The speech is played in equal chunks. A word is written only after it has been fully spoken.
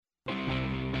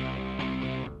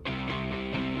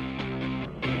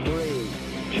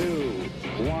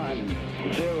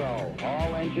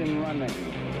engine running.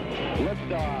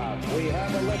 Liftoff. We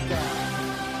have a liftoff.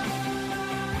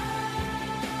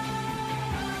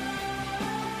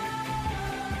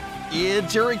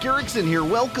 It's Eric Erickson here.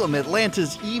 Welcome,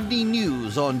 Atlanta's Evening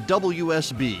News on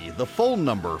WSB. The phone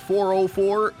number,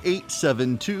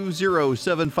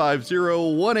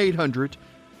 404-872-0750,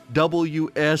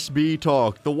 1-800-WSB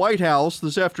Talk. The White House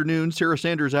this afternoon, Sarah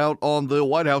Sanders out on the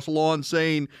White House lawn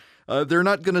saying they're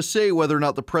not going to say whether or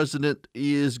not the president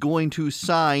is going to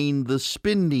sign the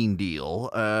spending deal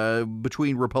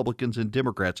between Republicans and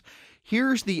Democrats.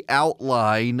 Here's the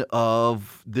outline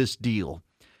of this deal.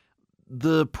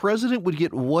 The president would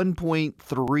get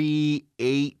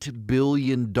 $1.38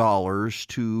 billion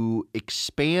to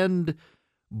expand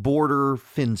border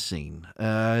fencing.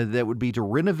 That would be to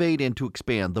renovate and to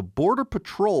expand. The Border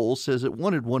Patrol says it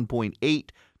wanted $1.8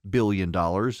 billion.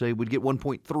 They would get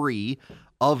 1.3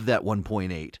 of that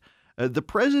 1.8. The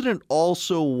president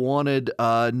also wanted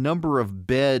a number of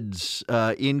beds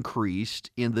increased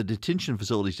in the detention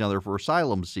facilities down there for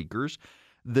asylum seekers.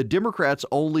 The Democrats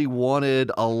only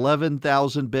wanted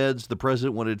 11,000 beds. The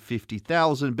president wanted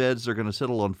 50,000 beds. They're going to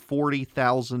settle on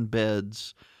 40,000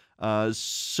 beds.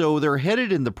 So they're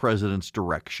headed in the president's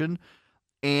direction.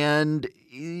 And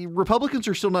Republicans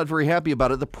are still not very happy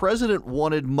about it. The president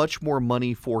wanted much more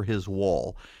money for his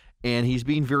wall. And he's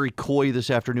being very coy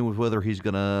this afternoon with whether he's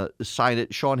going to sign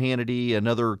it. Sean Hannity and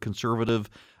other conservative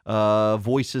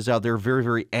voices out there very,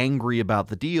 very angry about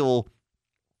the deal,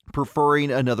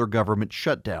 preferring another government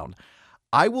shutdown.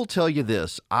 I will tell you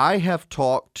this. I have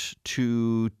talked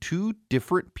to two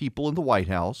different people in the White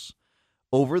House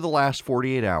over the last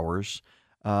 48 hours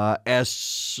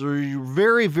as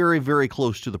very, very, very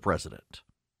close to the president.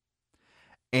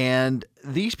 And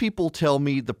these people tell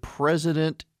me the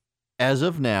president, as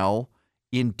of now,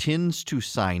 intends to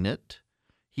sign it.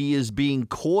 He is being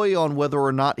coy on whether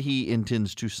or not he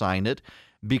intends to sign it,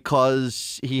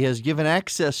 because he has given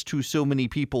access to so many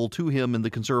people to him in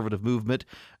the conservative movement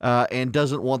and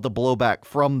doesn't want the blowback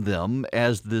from them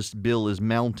as this bill is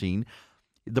mounting.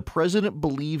 The president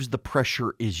believes the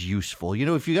pressure is useful. You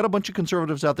know, if you got a bunch of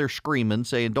conservatives out there screaming,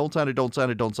 saying, don't sign it, don't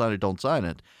sign it, don't sign it, don't sign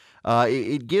it,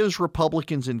 it gives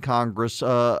Republicans in Congress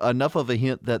enough of a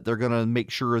hint that they're going to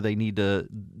make sure they're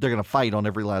going to fight on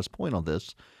every last point on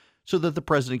this so that the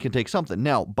president can take something.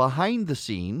 Now, behind the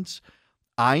scenes,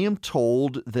 I am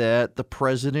told that the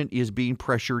president is being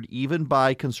pressured even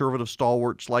by conservative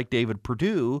stalwarts like David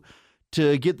Perdue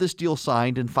to get this deal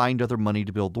signed and find other money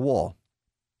to build the wall.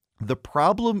 The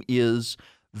problem is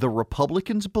the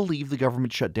Republicans believe the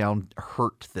government shutdown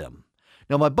hurt them.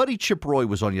 Now, my buddy Chip Roy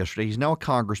was on yesterday. He's now a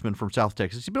congressman from South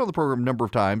Texas. He's been on the program a number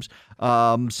of times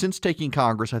since taking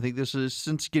Congress. I think this is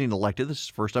since getting elected. This is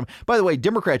the first time. By the way,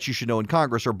 Democrats, you should know, in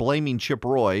Congress are blaming Chip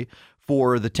Roy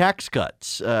for the tax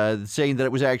cuts, saying that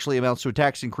it was actually amounts to a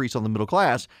tax increase on the middle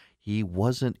class. He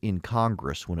wasn't in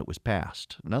Congress when it was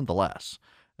passed. Nonetheless,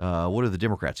 what do the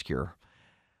Democrats care?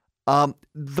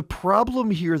 The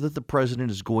problem here that the president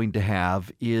is going to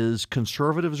have is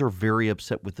conservatives are very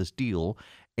upset with this deal,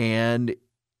 and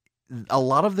a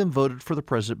lot of them voted for the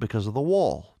president because of the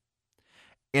wall.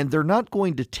 And they're not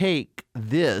going to take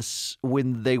this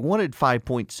when they wanted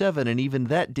 5.7, and even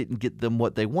that didn't get them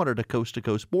what they wanted, a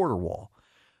coast-to-coast border wall.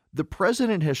 The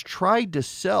president has tried to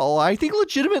sell, I think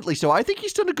legitimately so. I think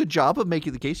he's done a good job of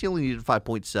making the case. He only needed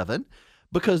 5.7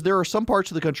 because there are some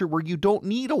parts of the country where you don't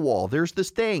need a wall. There's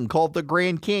this thing called the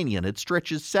Grand Canyon. It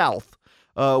stretches south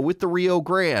with the Rio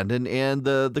Grande and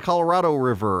the Colorado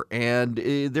River, and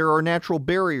there are natural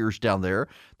barriers down there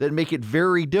that make it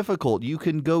very difficult. You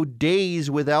can go days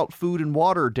without food and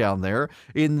water down there.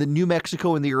 In the New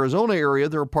Mexico and the Arizona area,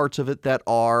 there are parts of it that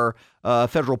are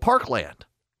federal parkland.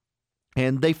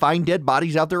 And they find dead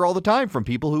bodies out there all the time from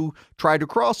people who tried to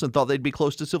cross and thought they'd be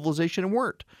close to civilization and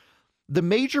weren't. The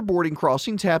major boarding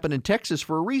crossings happen in Texas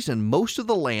for a reason. Most of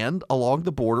the land along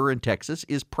the border in Texas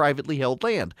is privately held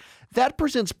land. That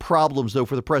presents problems, though,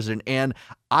 for the president. And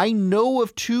I know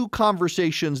of two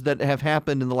conversations that have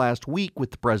happened in the last week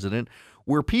with the president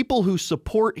where people who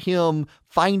support him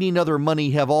finding other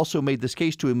money have also made this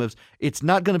case to him as it's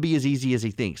not going to be as easy as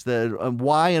he thinks,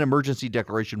 why an emergency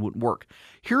declaration wouldn't work.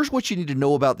 Here's what you need to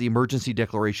know about the emergency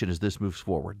declaration as this moves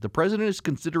forward. The president is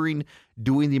considering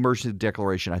doing the emergency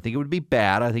declaration. I think it would be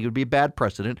bad. I think it would be a bad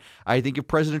precedent. I think if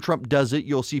President Trump does it,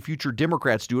 you'll see future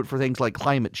Democrats do it for things like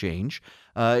climate change.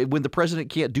 When the president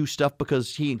can't do stuff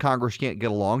because he and Congress can't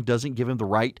get along, doesn't give him the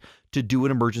right to do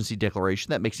an emergency declaration.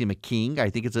 That makes him a king. I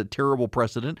think it's a terrible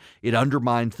precedent. It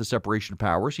undermines the separation of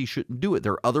powers. He shouldn't do it.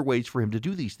 There are other ways for him to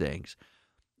do these things.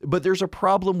 But there's a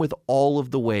problem with all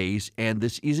of the ways, and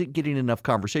this isn't getting enough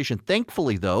conversation.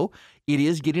 Thankfully, though, it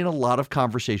is getting a lot of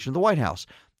conversation in the White House.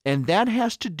 And that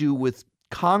has to do with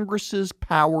Congress's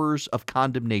powers of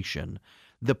condemnation,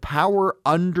 the power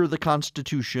under the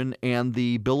Constitution and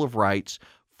the Bill of Rights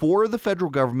for the federal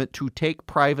government to take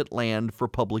private land for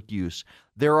public use.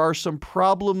 There are some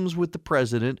problems with the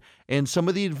president, and some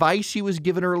of the advice he was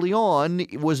given early on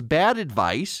was bad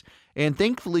advice. And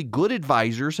thankfully, good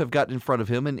advisors have gotten in front of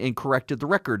him and corrected the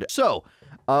record. So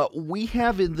we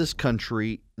have in this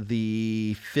country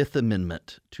the Fifth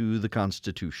Amendment to the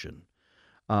Constitution.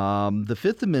 The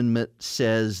Fifth Amendment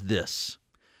says this: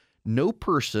 no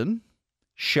person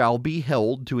shall be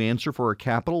held to answer for a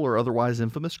capital or otherwise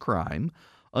infamous crime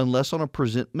unless on a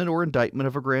presentment or indictment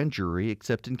of a grand jury,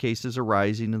 except in cases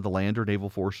arising in the land or naval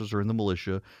forces or in the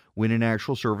militia, when in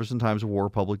actual service in times of war or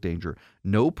public danger.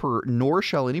 Nor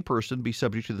shall any person be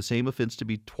subject to the same offense to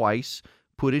be twice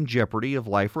put in jeopardy of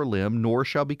life or limb, nor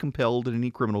shall be compelled in any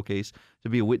criminal case to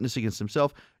be a witness against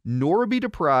himself, nor be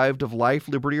deprived of life,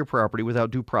 liberty, or property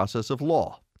without due process of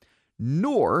law.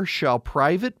 Nor shall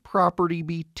private property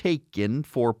be taken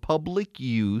for public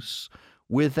use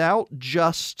without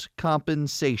just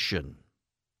compensation.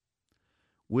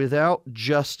 Without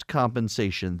just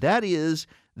compensation. That is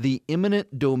the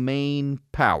eminent domain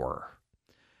power.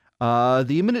 The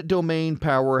eminent domain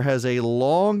power has a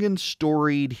long and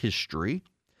storied history,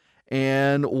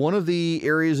 and one of the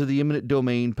areas of the eminent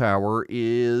domain power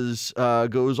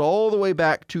goes all the way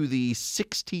back to the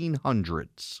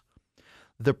 1600s.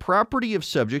 The property of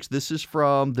subjects, this is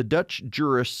from the Dutch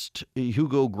jurist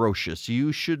Hugo Grotius.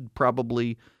 You should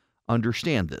probably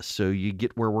understand this so you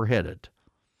get where we're headed.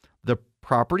 The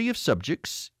property of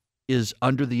subjects is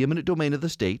under the eminent domain of the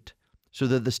state, so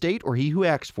that the state or he who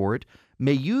acts for it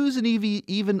may use and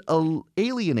even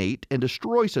alienate and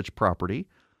destroy such property,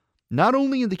 not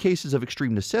only in the cases of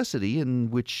extreme necessity, in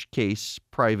which case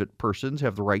private persons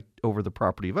have the right over the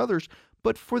property of others,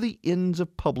 but for the ends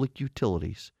of public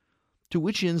utilities, to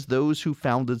which ends those who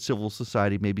founded civil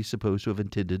society may be supposed to have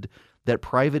intended that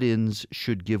private ends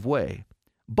should give way.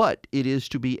 But it is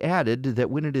to be added that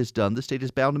when it is done, the state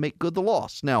is bound to make good the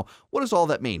loss. Now, what does all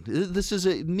that mean?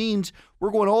 It means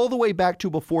we're going all the way back to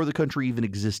before the country even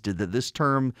existed, that this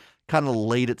term kind of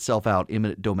laid itself out,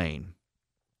 eminent domain.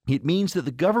 It means that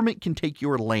the government can take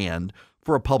your land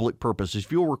for a public purpose.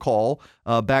 If you'll recall,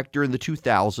 back during the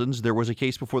 2000s, there was a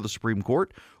case before the Supreme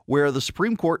Court where the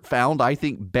Supreme Court found, I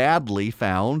think badly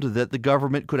found, that the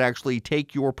government could actually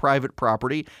take your private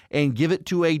property and give it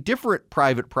to a different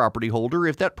private property holder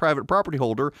if that private property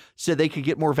holder said they could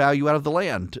get more value out of the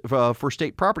land for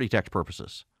state property tax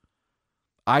purposes.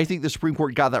 I think the Supreme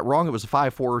Court got that wrong. It was a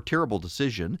 5-4 terrible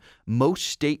decision. Most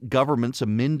state governments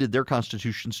amended their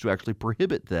constitutions to actually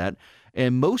prohibit that.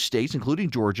 And most states, including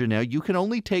Georgia now, you can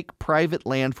only take private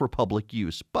land for public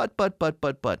use. But.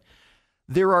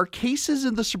 There are cases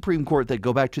in the Supreme Court that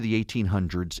go back to the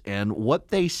 1800s, and what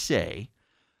they say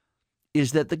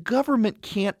is that the government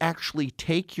can't actually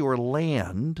take your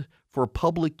land for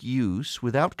public use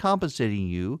without compensating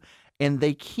you, and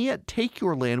they can't take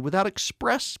your land without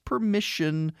express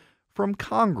permission from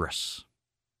Congress.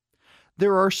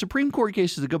 There are Supreme Court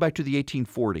cases that go back to the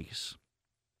 1840s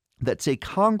that say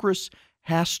Congress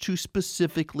has to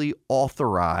specifically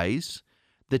authorize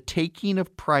the taking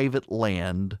of private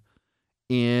land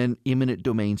in eminent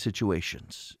domain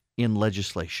situations in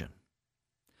legislation.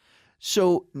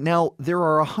 So now there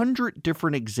are 100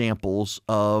 different examples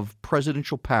of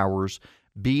presidential powers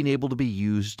being able to be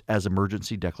used as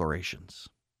emergency declarations.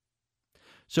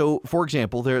 So, for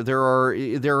example, there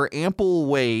are ample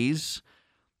ways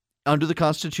under the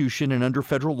Constitution and under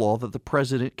federal law that the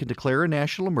president can declare a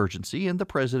national emergency, and the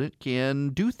president can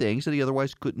do things that he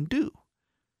otherwise couldn't do.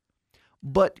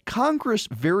 But Congress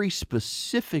very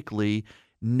specifically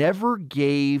never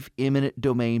gave eminent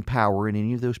domain power in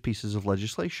any of those pieces of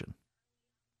legislation.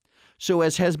 So,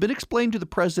 as has been explained to the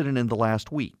president in the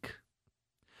last week,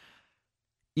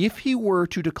 if he were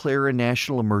to declare a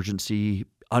national emergency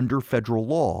under federal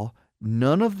law,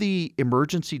 none of the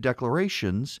emergency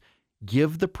declarations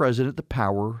give the president the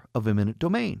power of eminent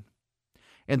domain.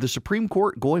 And the Supreme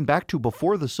Court, going back to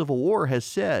before the Civil War, has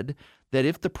said that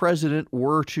if the president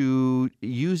were to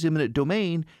use eminent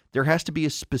domain, there has to be a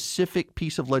specific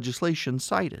piece of legislation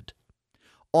cited.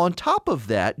 On top of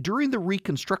that, during the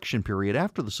Reconstruction period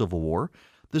after the Civil War,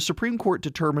 the Supreme Court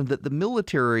determined that the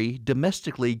military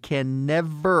domestically can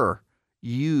never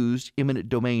use eminent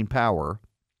domain power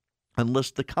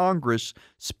unless the Congress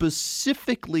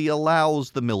specifically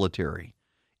allows the military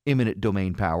eminent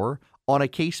domain power on a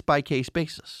case-by-case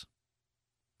basis.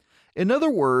 In other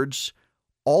words,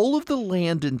 All of the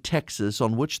land in Texas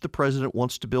on which the president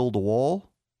wants to build a wall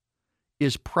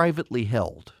is privately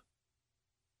held.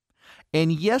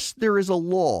 And yes, there is a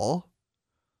law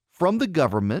from the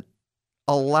government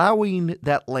allowing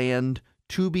that land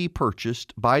to be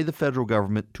purchased by the federal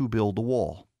government to build a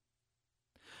wall.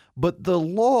 But the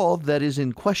law that is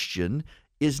in question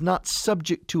is not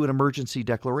subject to an emergency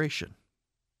declaration.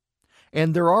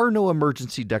 And there are no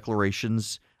emergency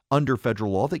declarations under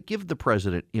federal law that give the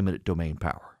president eminent domain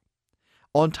power.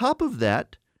 On top of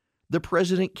that, the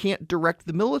president can't direct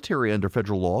the military under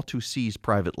federal law to seize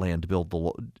private land to build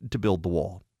the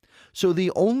wall. So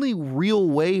the only real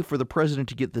way for the president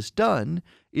to get this done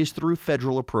is through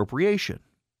federal appropriation.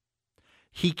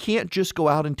 He can't just go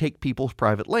out and take people's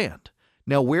private land.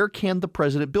 Now, where can the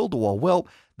president build a wall? Well,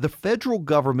 the federal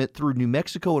government through New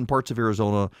Mexico and parts of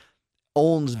Arizona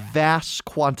owns vast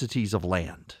quantities of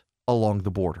land along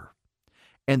the border.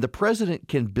 And the president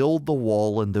can build the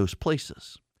wall in those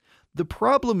places. The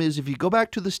problem is, if you go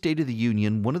back to the State of the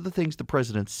Union, one of the things the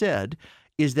president said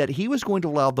is that he was going to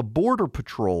allow the Border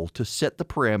Patrol to set the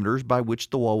parameters by which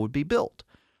the wall would be built.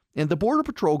 And the Border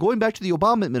Patrol, going back to the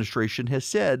Obama administration, has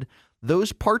said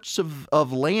those parts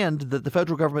of land that the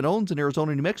federal government owns in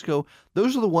Arizona and New Mexico,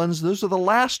 those are the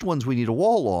last ones we need a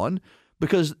wall on,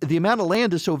 because the amount of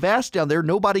land is so vast down there,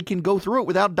 nobody can go through it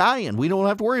without dying. We don't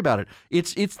have to worry about it.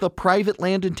 It's the private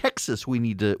land in Texas we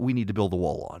need to build the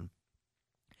wall on.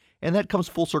 And that comes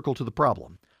full circle to the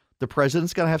problem. The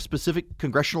president's got to have specific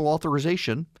congressional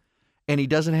authorization, and he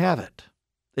doesn't have it,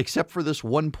 except for this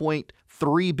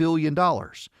 $1.3 billion.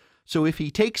 So if he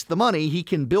takes the money, he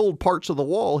can build parts of the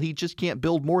wall. He just can't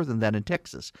build more than that in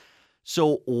Texas.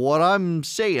 So what I'm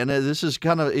saying, this is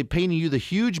kind of painting you the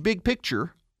huge big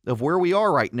picture of where we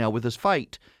are right now with this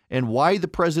fight and why the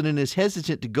president is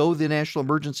hesitant to go the national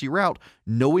emergency route,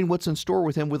 knowing what's in store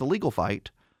with him with a legal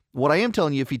fight. What I am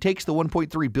telling you, if he takes the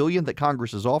 $1.3 billion that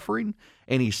Congress is offering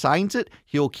and he signs it,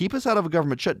 he'll keep us out of a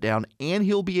government shutdown, and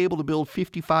he'll be able to build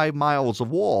 55 miles of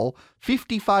wall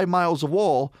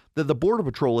that the Border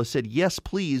Patrol has said, yes,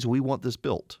 please, we want this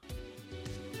built.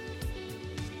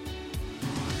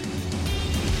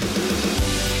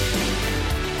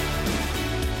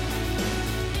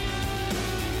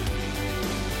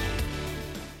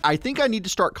 I think I need to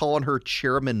start calling her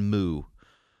Chairman Moo.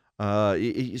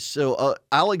 Alexandria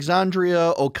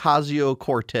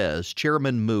Ocasio-Cortez,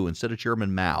 Chairman Moo instead of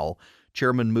Chairman Mao.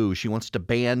 Chairman Moo, she wants to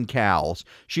ban cows.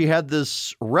 She had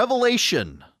this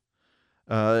revelation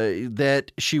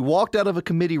that she walked out of a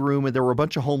committee room and there were a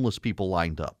bunch of homeless people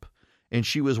lined up. And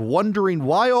she was wondering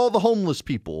why all the homeless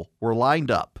people were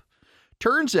lined up.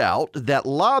 Turns out that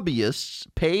lobbyists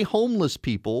pay homeless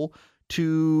people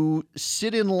to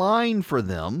sit in line for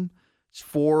them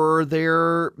for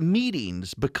their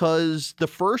meetings because the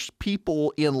first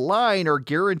people in line are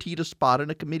guaranteed a spot in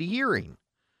a committee hearing.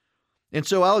 And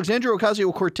so Alexandria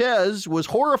Ocasio-Cortez was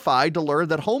horrified to learn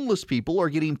that homeless people are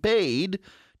getting paid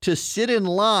to sit in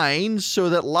lines so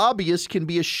that lobbyists can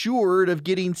be assured of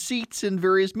getting seats in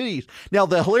various meetings. Now,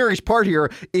 the hilarious part here,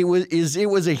 it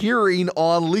was a hearing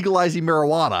on legalizing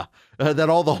marijuana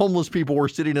that all the homeless people were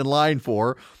sitting in line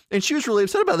for. And she was really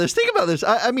upset about this. Think about this.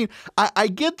 I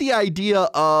get the idea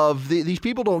of these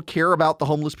people don't care about the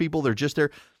homeless people. They're just there.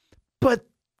 But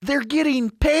they're getting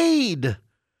paid.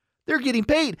 They're getting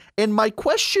paid. And my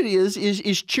question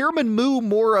is Chairman Moo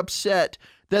more upset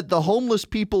that the homeless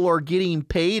people are getting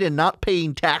paid and not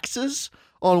paying taxes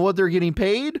on what they're getting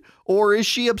paid? Or is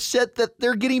she upset that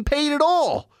they're getting paid at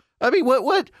all? I mean,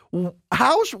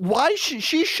 why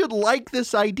she should like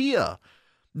this idea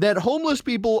that homeless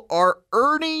people are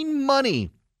earning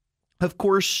money. Of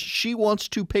course, she wants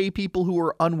to pay people who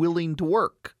are unwilling to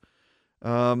work.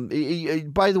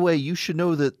 By the way, you should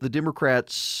know that the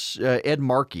Democrats, Ed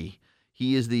Markey,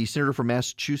 he is the senator from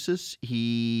Massachusetts.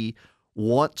 He's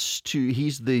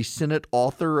the Senate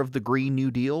author of the Green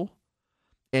New Deal,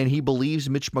 and he believes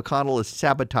Mitch McConnell is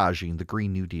sabotaging the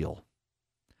Green New Deal.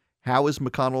 How is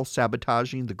McConnell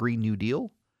sabotaging the Green New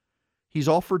Deal? He's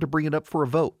offered to bring it up for a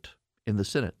vote in the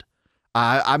Senate.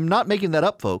 I'm not making that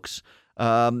up, folks.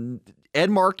 Ed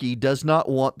Markey does not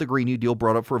want the Green New Deal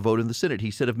brought up for a vote in the Senate. He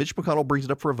said if Mitch McConnell brings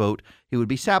it up for a vote, he would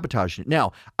be sabotaging it.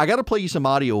 Now, I got to play you some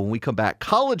audio when we come back.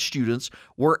 College students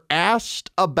were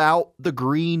asked about the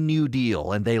Green New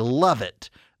Deal, and they love it.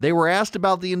 They were asked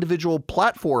about the individual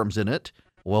platforms in it.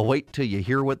 Well, wait till you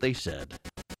hear what they said.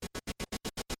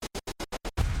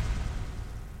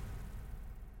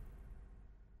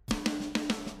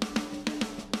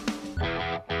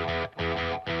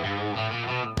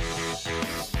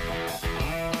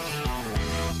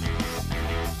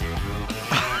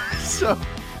 So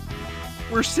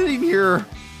we're sitting here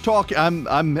talk.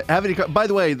 I'm having a, by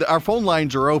the way, our phone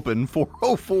lines are open,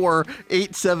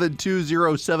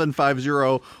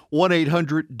 404-872-0750,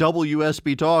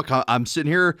 1-800-WSB Talk. I'm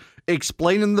sitting here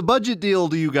explaining the budget deal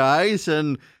to you guys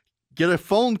and get a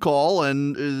phone call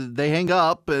and they hang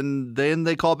up and then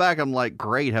they call back. I'm like,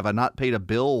 great, have I not paid a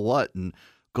bill? What? And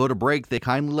go to break. They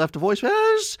kindly left a voice.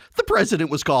 The president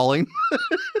was calling.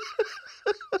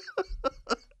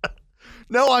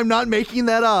 No, I'm not making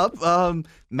that up.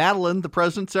 Madeline, the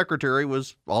president's secretary,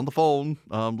 was on the phone,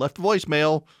 left a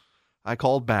voicemail. I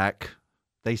called back.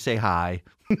 They say hi.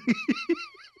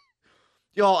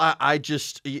 Y'all, I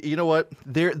just, you know what?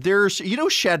 There's,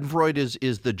 Schadenfreude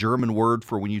is the German word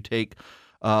for when you take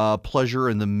pleasure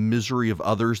in the misery of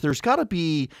others. There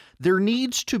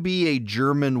needs to be a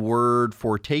German word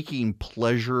for taking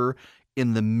pleasure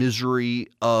in the misery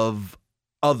of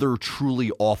other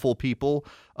truly awful people.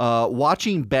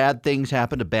 Watching bad things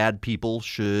happen to bad people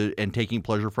and taking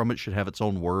pleasure from it should have its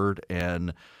own word.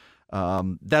 And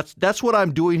that's what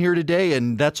I'm doing here today,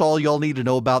 and that's all y'all need to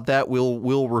know about that.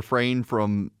 We'll refrain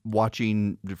from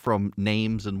watching from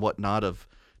names and whatnot of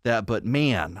that. But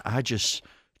man, I just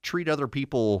treat other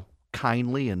people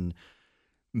kindly, and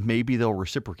maybe they'll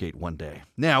reciprocate one day.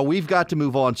 Now we've got to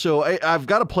move on. So I've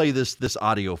got to play this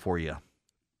audio for you.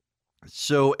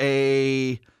 So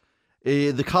the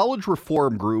College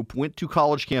Reform Group went to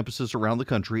college campuses around the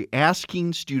country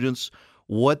asking students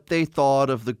what they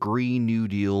thought of the Green New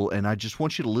Deal, and I just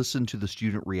want you to listen to the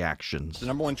student reactions. The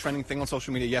number one trending thing on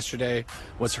social media yesterday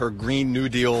was her Green New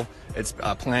Deal. It's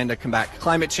a plan to combat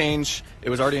climate change. It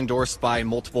was already endorsed by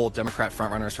multiple Democrat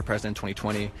frontrunners for president in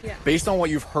 2020. Yeah. Based on what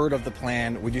you've heard of the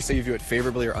plan, would you say you view it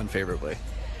favorably or unfavorably?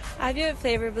 I view it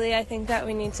favorably. I think that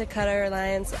we need to cut our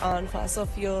reliance on fossil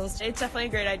fuels. It's definitely a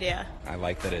great idea. I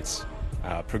like that it's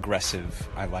progressive.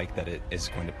 I like that it is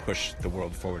going to push the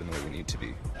world forward in the way we need to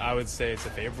be. I would say it's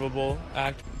a favorable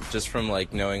act. Just from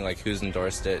knowing who's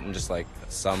endorsed it and just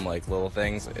some little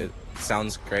things, it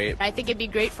sounds great. I think it'd be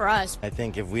great for us. I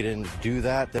think if we didn't do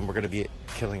that, then we're going to be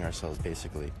killing ourselves,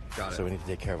 basically. Got it. So we need to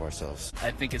take care of ourselves. I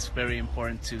think it's very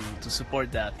important to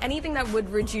support that. Anything that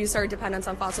would reduce our dependence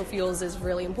on fossil fuels is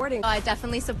really important. I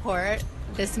definitely support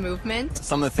this movement.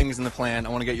 Some of the things in the plan I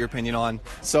want to get your opinion on.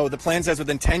 So the plan says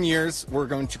within 10 years, we're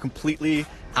going to completely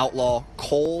outlaw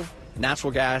coal,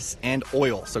 natural gas, and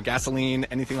oil. So gasoline,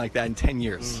 anything like that in 10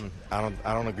 years. I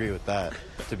don't agree with that.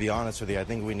 To be honest with you, I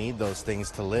think we need those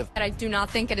things to live. I do not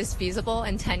think it is feasible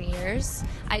in 10 years.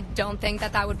 I don't think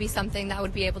that would be something that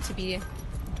would be able to be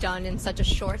done in such a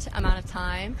short amount of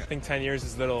time. I think 10 years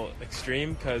is a little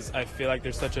extreme because I feel like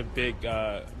there's such a big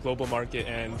global market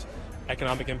and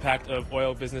economic impact of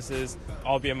oil businesses,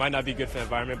 albeit it might not be good for the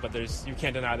environment, but you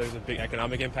can't deny there's a big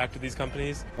economic impact of these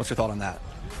companies. What's your thought on that?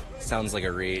 Sounds like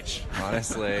a reach,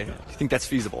 honestly. Do you think that's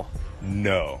feasible?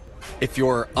 No. If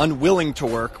you're unwilling to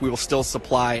work, we will still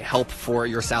supply help for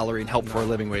your salary and help for a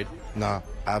living wage. No,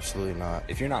 absolutely not.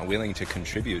 If you're not willing to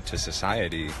contribute to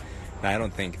society, then I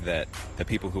don't think that the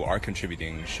people who are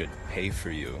contributing should pay for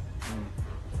you.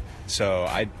 So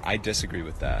I disagree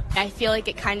with that. I feel like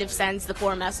it kind of sends the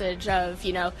poor message of,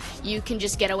 you can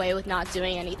just get away with not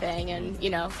doing anything and,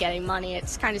 getting money.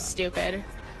 It's kind of stupid.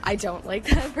 I don't like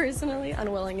that personally.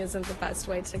 Unwilling isn't the best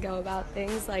way to go about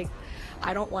things. I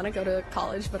don't want to go to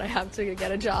college, but I have to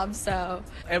get a job, so.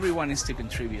 Everyone needs to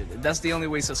contribute. That's the only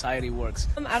way society works.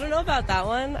 I don't know about that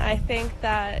one. I think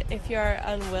that if you're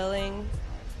unwilling,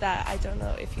 that I don't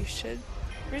know if you should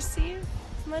receive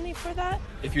money for that.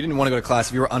 If you didn't want to go to class,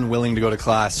 if you were unwilling to go to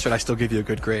class, should I still give you a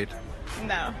good grade?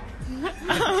 No.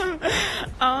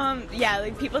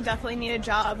 People definitely need a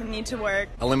job and need to work.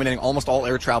 Eliminating almost all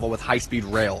air travel with high-speed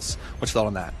rails. What's your thought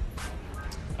on that?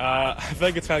 I feel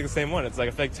like it's kind of the same one. I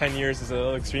feel like 10 years is a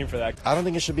little extreme for that. I don't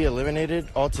think it should be eliminated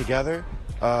altogether.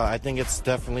 I think it's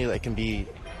definitely, it can be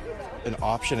an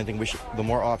option. I think the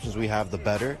more options we have, the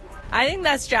better. I think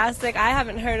that's drastic. I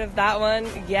haven't heard of that one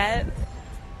yet.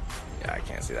 Yeah, I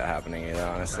can't see that happening either,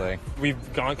 honestly. We've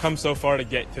come so far to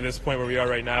get to this point where we are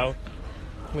right now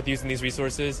with using these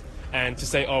resources, and to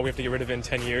say, we have to get rid of it in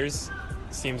 10 years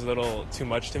seems a little too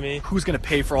much to me. Who's going to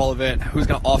pay for all of it? Who's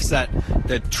going to offset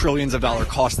the trillions of dollar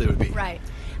cost that it would be? Right.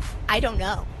 I don't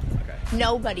know. Okay.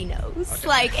 Nobody knows.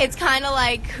 Okay. It's kind of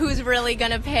like who's really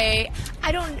going to pay.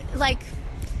 I don't,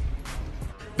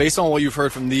 Based on what you've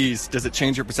heard from these, does it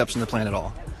change your perception of the plan at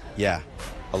all? Yeah,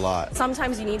 a lot.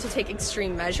 Sometimes you need to take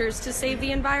extreme measures to save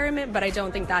the environment, but I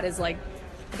don't think that is I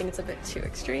think it's a bit too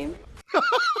extreme.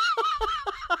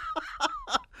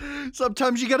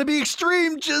 Sometimes you got to be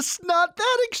extreme, just not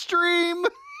that extreme.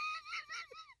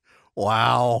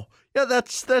 Wow. Yeah,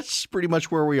 that's pretty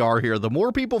much where we are here. The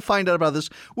more people find out about this,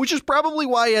 which is probably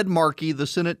why Ed Markey, the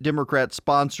Senate Democrat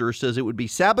sponsor, says it would be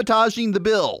sabotaging the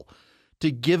bill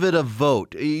to give it a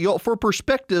vote. For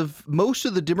perspective, most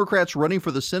of the Democrats running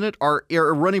for the Senate are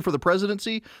running for the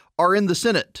presidency are in the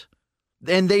Senate,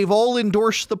 and they've all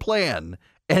endorsed the plan,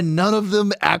 and none of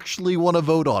them actually want to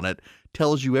vote on it.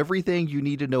 Tells you everything you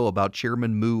need to know about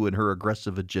Chairman Moo and her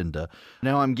aggressive agenda.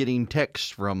 Now I'm getting texts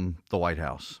from the White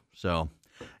House, so...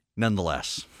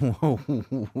 Nonetheless,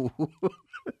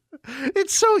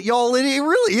 it's so, y'all, it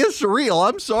really is surreal.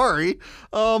 I'm sorry.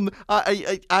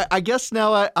 I guess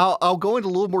now I'll go into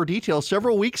a little more detail.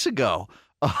 Several weeks ago,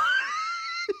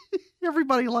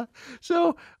 everybody laughed.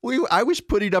 So I was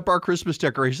putting up our Christmas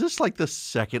decorations. This is like the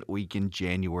second week in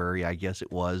January, I guess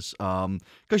it was.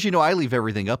 Because I leave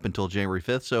everything up until January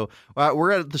 5th. So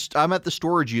I'm at the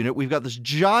storage unit. We've got this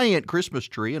giant Christmas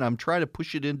tree, and I'm trying to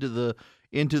push it into the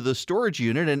storage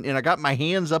unit, and I got my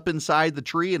hands up inside the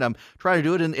tree, and I'm trying to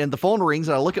do it, and the phone rings,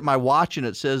 and I look at my watch, and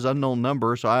it says unknown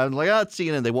number, so I'm like, it's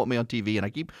CNN, they want me on TV, and I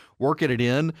keep working it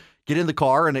in, get in the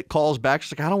car, and it calls back.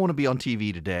 It's like, I don't want to be on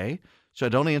TV today, so I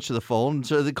don't answer the phone,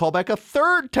 so they call back a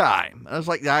third time. I was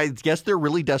like, I guess they're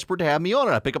really desperate to have me on,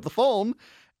 and I pick up the phone,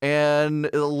 and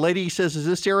the lady says, is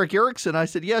this Eric Erickson? I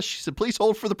said, yes. She said, please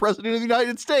hold for the President of the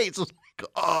United States. I was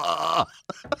like,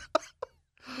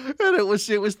 And it was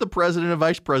the president and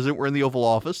vice president were in the Oval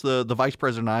Office. The vice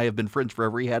president and I have been friends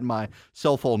forever. He had my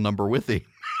cell phone number with him.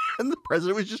 And the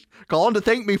president was just calling to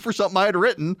thank me for something I had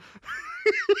written.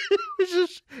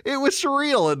 It was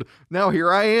surreal. And now here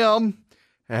I am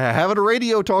having a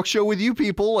radio talk show with you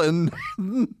people, and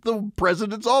the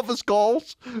president's office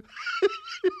calls.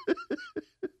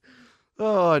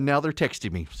 Oh, and now they're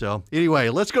texting me. So anyway,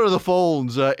 let's go to the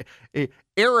phones.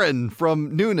 Aaron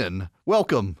from Noonan,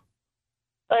 welcome.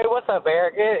 Hey, what's up,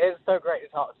 Eric? It's so great to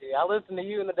talk to you. I listen to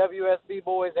you and the WSB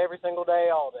boys every single day,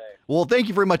 all day. Well, thank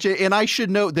you very much. And I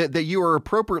should note that you are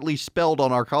appropriately spelled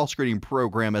on our call screening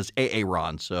program as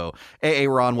Aaron. So,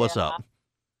 Aaron, what's up?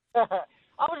 I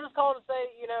was just calling to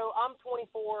say, I'm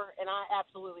 24, and I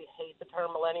absolutely hate the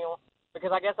term millennial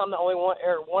because I guess I'm the only one,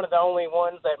 or one of the only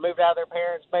ones that moved out of their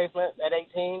parents' basement at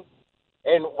 18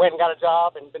 and went and got a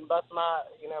job and been busting my,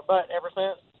 butt ever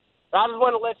since. But I just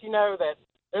want to let you know that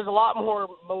there's a lot more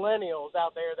millennials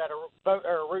out there that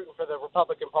are rooting for the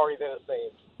Republican Party than it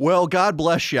seems. Well, God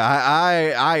bless you.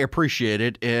 I appreciate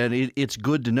it, and it's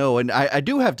good to know. And I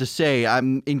do have to say,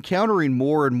 I'm encountering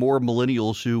more and more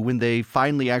millennials who, when they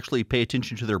finally actually pay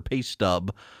attention to their pay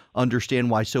stub, understand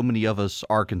why so many of us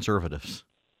are conservatives.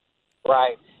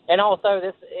 Right. And also,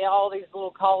 all these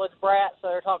little college brats that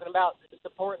are talking about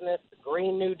supporting this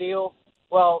Green New Deal,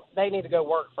 well, they need to go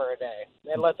work for a day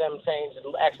and let them change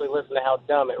and actually listen to how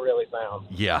dumb it really sounds.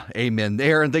 Yeah, amen.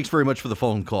 Aaron, thanks very much for the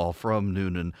phone call from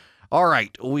Noonan. All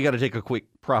right, we got to take a quick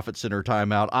Profit Center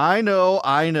timeout. I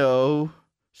know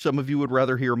some of you would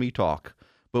rather hear me talk,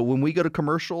 but when we go to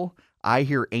commercial, I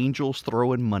hear angels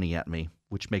throwing money at me,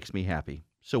 which makes me happy.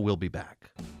 So we'll be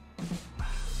back.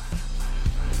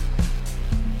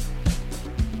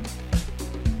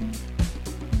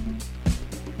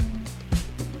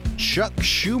 Chuck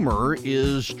Schumer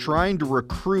is trying to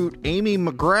recruit Amy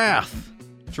McGrath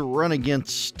to run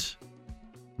against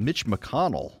Mitch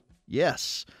McConnell.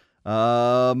 Yes.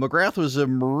 McGrath was a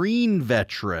Marine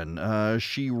veteran.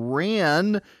 She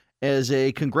ran as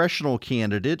a congressional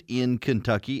candidate in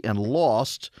Kentucky and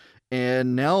lost.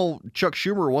 And now Chuck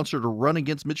Schumer wants her to run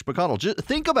against Mitch McConnell. Just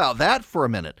think about that for a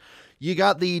minute. You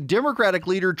got the Democratic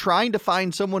leader trying to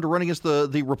find someone to run against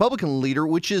the Republican leader,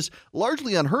 which is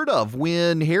largely unheard of.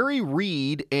 When Harry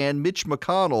Reid and Mitch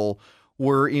McConnell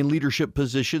were in leadership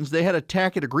positions, they had a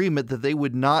tacit agreement that they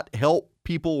would not help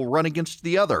people run against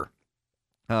the other.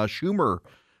 Schumer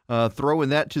throwing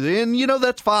that to the end,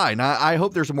 that's fine. I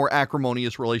hope there's a more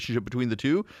acrimonious relationship between the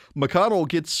two. McConnell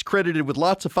gets credited with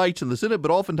lots of fights in the Senate,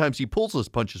 but oftentimes he pulls his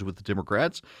punches with the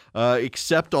Democrats,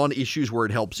 except on issues where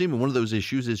it helps him. And one of those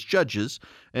issues is judges.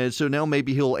 And so now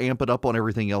maybe he'll amp it up on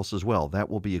everything else as well. That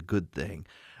will be a good thing.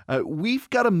 We've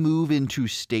got to move into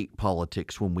state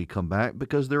politics when we come back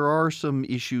because there are some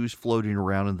issues floating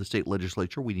around in the state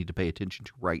legislature we need to pay attention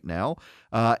to right now.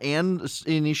 And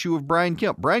an issue of Brian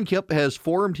Kemp. Brian Kemp has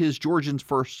formed his Georgians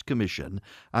First Commission.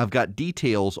 I've got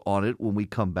details on it when we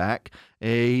come back.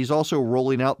 He's also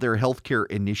rolling out their healthcare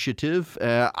initiative.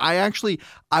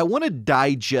 I want to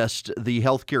digest the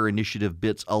healthcare initiative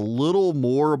bits a little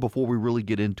more before we really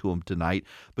get into them tonight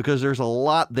because there's a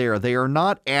lot there. They are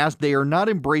not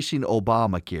embracing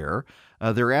Obamacare.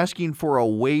 They're asking for a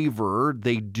waiver.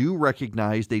 They do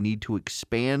recognize they need to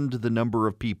expand the number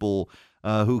of people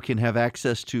who can have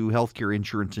access to health care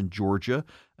insurance in Georgia.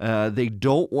 They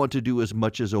don't want to do as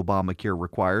much as Obamacare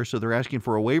requires, so they're asking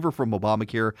for a waiver from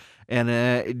Obamacare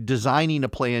and designing a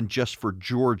plan just for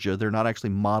Georgia. They're not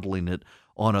actually modeling it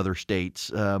on other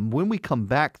states. When we come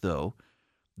back, though,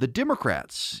 the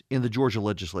Democrats in the Georgia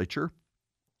legislature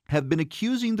have been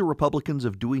accusing the Republicans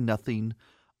of doing nothing,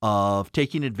 of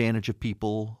taking advantage of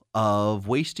people, of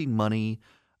wasting money,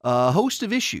 a host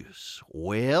of issues.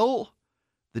 Well,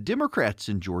 the Democrats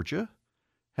in Georgia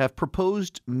have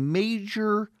proposed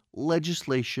major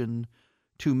legislation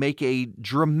to make a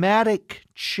dramatic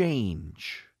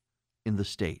change in the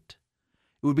state.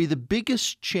 It would be the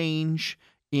biggest change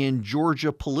in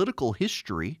Georgia political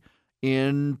history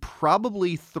in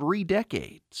probably 3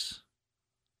 decades.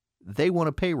 They want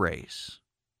a pay raise.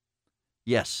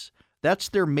 Yes, that's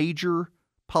their major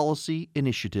policy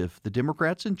initiative. The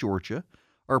Democrats in Georgia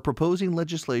are proposing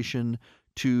legislation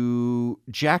to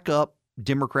jack up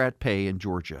Democrat pay in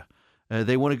Georgia.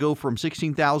 They want to go from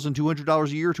 $16,200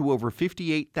 a year to over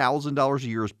 $58,000 a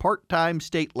year as part-time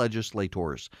state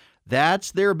legislators.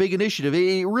 That's their big initiative.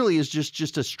 It really is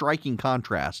just a striking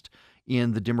contrast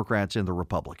in the Democrats and the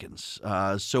Republicans.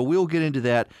 So we'll get into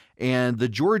that. And the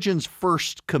Georgians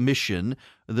First Commission,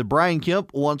 the Brian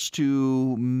Kemp wants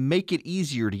to make it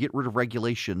easier to get rid of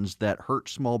regulations that hurt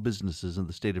small businesses in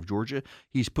the state of Georgia.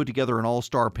 He's put together an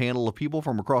all-star panel of people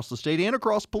from across the state and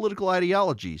across political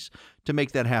ideologies to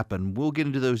make that happen. We'll get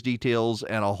into those details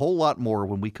and a whole lot more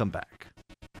when we come back.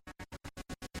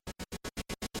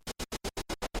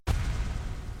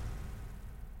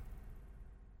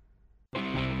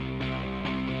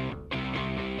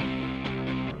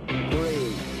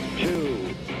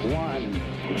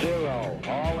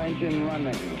 Engine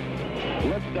running.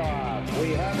 Liftoff.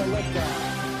 We have a liftoff.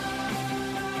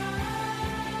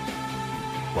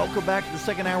 Welcome back to the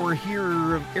second hour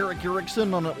here of Eric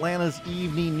Erickson on Atlanta's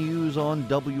Evening News on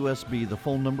WSB. The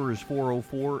phone number is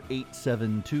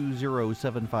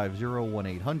 404-872-0750,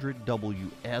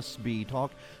 1-800-WSB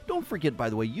Talk. Don't forget, by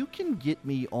the way, you can get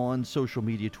me on social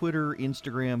media, Twitter,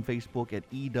 Instagram, Facebook at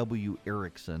EW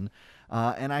Erickson.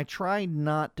 And I try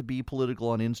not to be political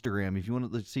on Instagram. If you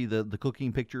want to see the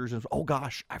cooking pictures, oh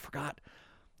gosh, I forgot.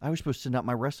 I was supposed to send out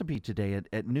my recipe today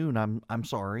at noon. I'm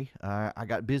sorry. I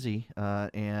got busy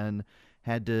and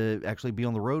had to actually be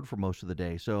on the road for most of the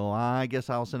day. So I guess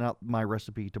I'll send out my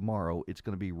recipe tomorrow. It's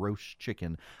going to be roast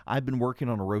chicken. I've been working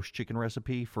on a roast chicken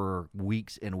recipe for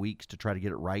weeks and weeks to try to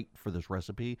get it right for this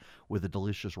recipe with a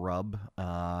delicious rub.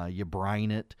 You brine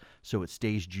it so it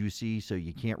stays juicy, so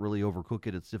you can't really overcook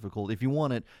it. It's difficult. If you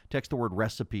want it, text the word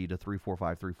recipe to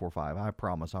 345-345. I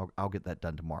promise I'll get that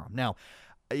done tomorrow. Now,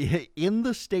 in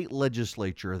the state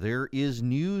legislature, there is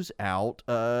news out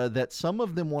that some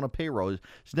of them want a pay raise.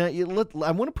 Now,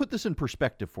 I want to put this in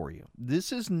perspective for you.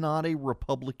 This is not a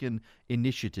Republican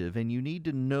initiative, and you need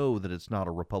to know that it's not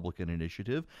a Republican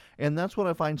initiative. And that's what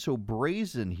I find so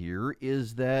brazen here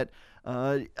is that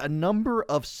a number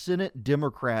of Senate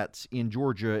Democrats in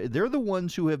Georgia, they're the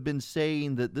ones who have been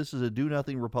saying that this is a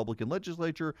do-nothing Republican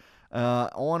legislature.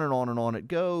 On and on and on it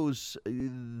goes.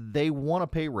 They want a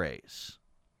pay raise.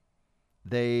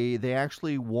 They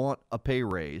actually want a pay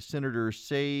raise. Senators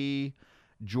Say,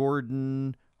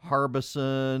 Jordan,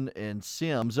 Harbison, and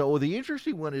Sims. Oh, the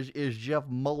interesting one is Jeff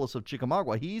Mullis of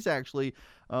Chickamauga. He's actually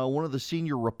one of the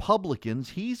senior Republicans.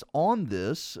 He's on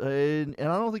this, and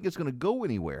I don't think it's going to go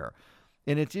anywhere.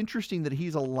 And it's interesting that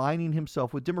he's aligning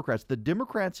himself with Democrats. The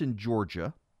Democrats in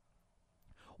Georgia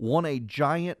want a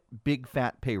giant, big,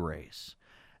 fat pay raise.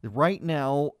 Right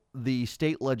now, the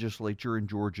state legislature in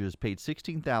Georgia is paid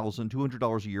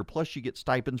 $16,200 a year, plus you get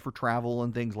stipends for travel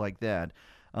and things like that.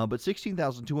 But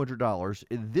 $16,200,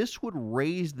 this would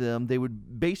raise them. They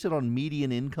would base it on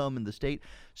median income in the state.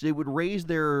 So they would raise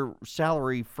their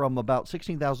salary from about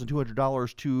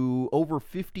 $16,200 to over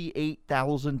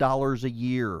 $58,000 a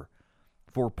year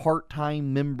for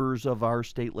part-time members of our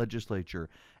state legislature.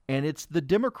 And it's the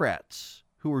Democrats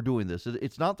who are doing this.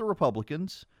 It's not the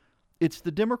Republicans. It's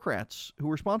the Democrats who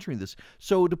are sponsoring this.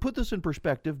 So to put this in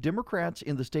perspective, Democrats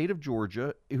in the state of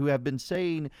Georgia who have been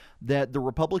saying that the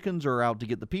Republicans are out to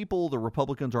get the people, the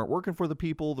Republicans aren't working for the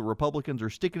people, the Republicans are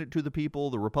sticking it to the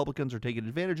people, the Republicans are taking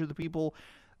advantage of the people,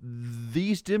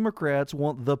 these Democrats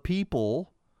want the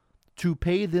people to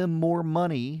pay them more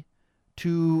money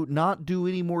to not do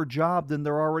any more job than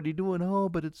they're already doing. Oh,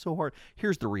 but it's so hard.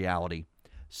 Here's the reality.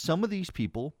 Some of these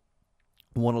people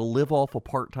want to live off a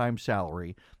part-time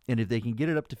salary, and if they can get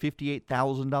it up to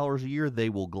 $58,000 a year, they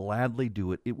will gladly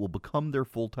do it. It will become their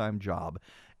full-time job.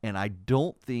 And I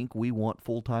don't think we want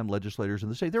full-time legislators in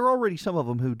the state. There are already some of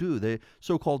them who do. The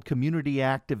so-called community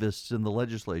activists in the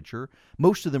legislature,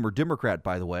 most of them are Democrat,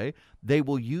 by the way. They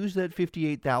will use that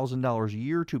 $58,000 a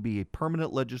year to be a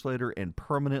permanent legislator and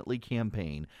permanently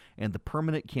campaign. And the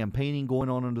permanent campaigning going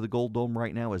on under the Gold Dome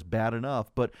right now is bad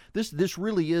enough. But this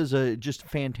really is a just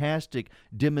fantastic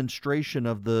demonstration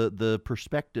of the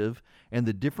perspective and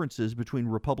the differences between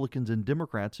Republicans and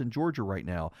Democrats in Georgia right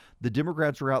now. The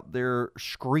Democrats are out there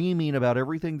screaming about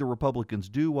everything the Republicans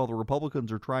do, while the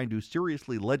Republicans are trying to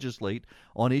seriously legislate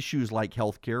on issues like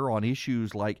health care, on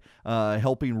issues like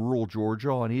helping rural Georgia,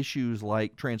 on issues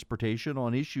like transportation,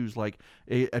 on issues like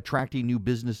attracting new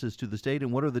businesses to the state.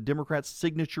 And what are the Democrats'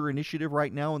 signature initiative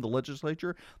right now in the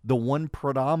legislature? The one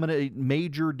predominant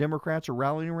major Democrats are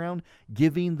rallying around,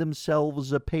 giving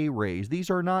themselves a pay raise. These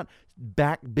are not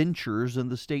backbenchers in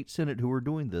the state Senate who are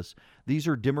doing this. These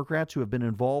are Democrats who have been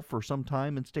involved for some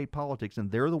time in state politics,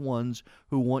 and they're the ones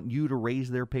who want you to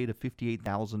raise their pay to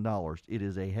 $58,000. It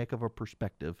is a heck of a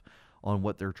perspective on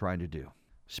what they're trying to do.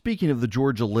 Speaking of the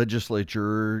Georgia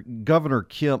legislature, Governor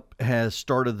Kemp has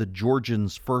started the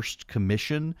Georgians First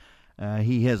Commission.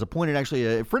 He has appointed,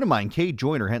 actually, a friend of mine, Kay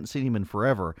Joyner, hadn't seen him in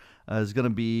forever, is going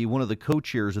to be one of the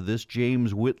co-chairs of this.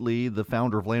 James Whitley, the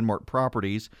founder of Landmark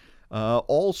Properties.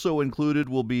 Also included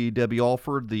will be Debbie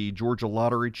Alford, the Georgia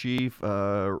Lottery chief,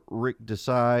 Rick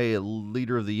Desai,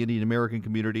 leader of the Indian American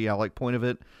community, Alec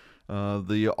Pointovit,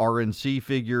 the RNC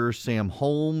figure, Sam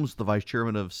Holmes, the vice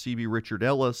chairman of CB Richard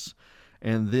Ellis,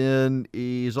 and then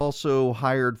he's also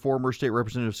hired former state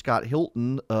representative Scott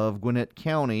Hilton of Gwinnett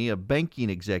County, a banking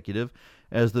executive,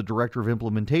 as the director of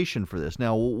implementation for this.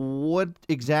 Now, what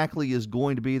exactly is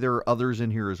going to be, there are others in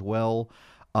here as well.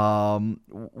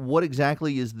 What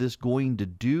exactly is this going to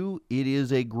do? It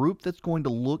is a group that's going to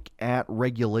look at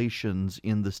regulations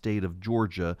in the state of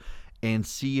Georgia and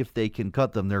see if they can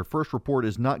cut them. Their first report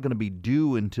is not going to be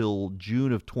due until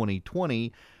June of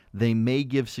 2020. They may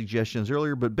give suggestions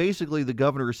earlier, but basically the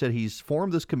governor said he's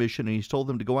formed this commission and he's told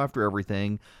them to go after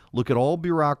everything, look at all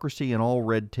bureaucracy and all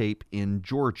red tape in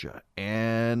Georgia.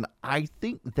 And I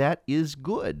think that is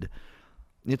good.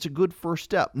 It's a good first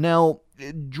step. Now,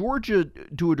 Georgia,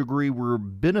 to a degree, were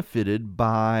benefited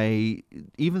by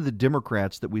even the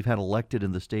Democrats that we've had elected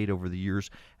in the state over the years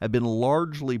have been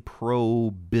largely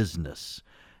pro-business.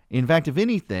 In fact, if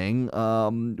anything,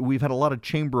 we've had a lot of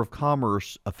Chamber of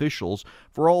Commerce officials,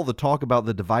 for all the talk about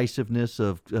the divisiveness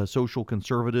of social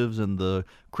conservatives and the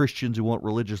Christians who want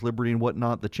religious liberty and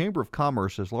whatnot, the Chamber of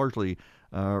Commerce has largely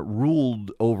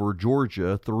ruled over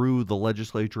Georgia through the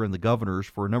legislature and the governors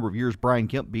for a number of years. Brian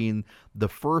Kemp being the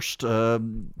first he's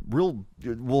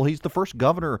the first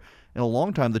governor in a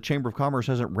long time the Chamber of Commerce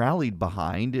hasn't rallied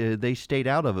behind. They stayed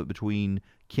out of it between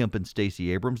Kemp and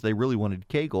Stacey Abrams. They really wanted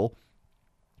Cagle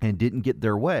and didn't get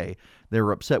their way. They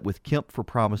were upset with Kemp for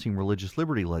promising religious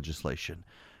liberty legislation,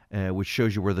 which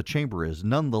shows you where the chamber is.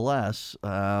 Nonetheless,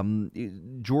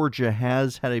 Georgia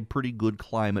has had a pretty good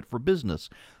climate for business.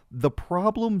 The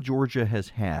problem Georgia has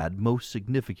had, most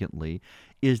significantly,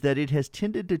 is that it has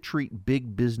tended to treat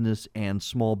big business and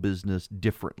small business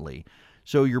differently.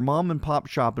 So your mom and pop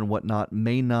shop and whatnot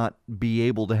may not be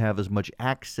able to have as much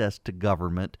access to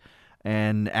government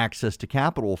and access to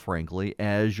capital, frankly,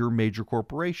 as your major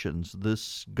corporations.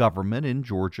 This government in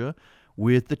Georgia,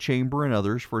 with the chamber and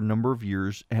others for a number of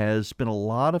years, has spent a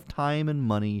lot of time and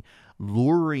money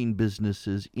luring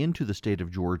businesses into the state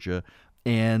of Georgia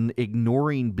and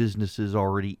ignoring businesses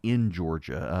already in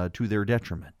Georgia to their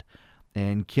detriment.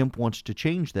 And Kemp wants to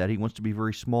change that. He wants to be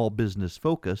very small business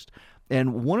focused.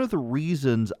 And one of the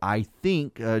reasons I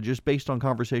think, just based on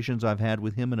conversations I've had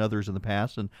with him and others in the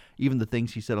past, and even the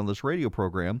things he said on this radio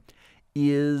program,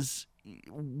 is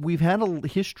we've had a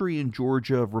history in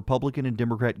Georgia of Republican and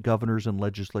Democrat governors and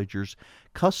legislatures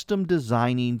custom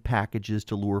designing packages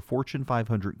to lure Fortune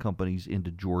 500 companies into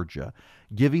Georgia,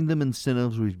 giving them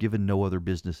incentives we've given no other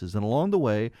businesses. And along the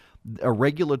way, a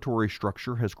regulatory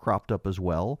structure has cropped up as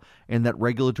well, and that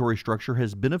regulatory structure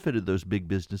has benefited those big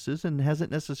businesses and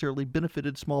hasn't necessarily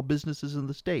benefited small businesses in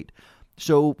the state.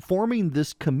 So forming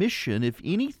this commission, if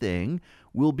anything,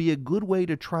 will be a good way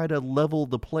to try to level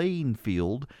the playing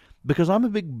field, because I'm a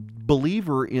big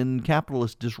believer in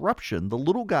capitalist disruption. The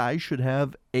little guy should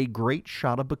have a great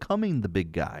shot of becoming the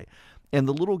big guy. And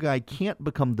the little guy can't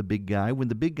become the big guy when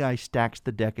the big guy stacks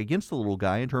the deck against the little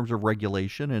guy in terms of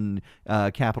regulation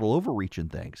and capital overreach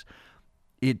and things.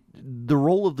 The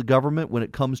role of the government when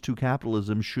it comes to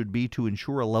capitalism should be to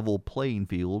ensure a level playing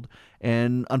field.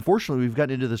 And unfortunately, we've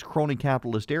gotten into this crony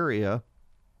capitalist era,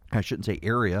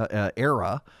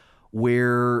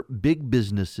 where big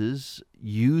businesses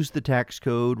use the tax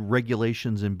code,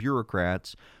 regulations, and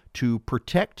bureaucrats to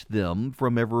protect them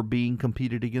from ever being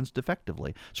competed against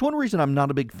effectively. So one reason I'm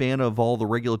not a big fan of all the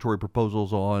regulatory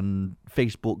proposals on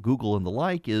Facebook, Google, and the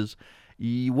like is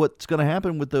what's going to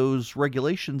happen with those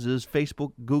regulations is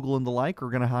Facebook, Google, and the like are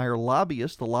going to hire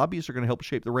lobbyists. The lobbyists are going to help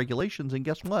shape the regulations. And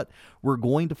guess what? We're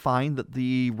going to find that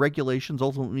the regulations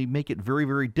ultimately make it very,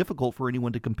 very difficult for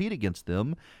anyone to compete against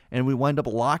them. And we wind up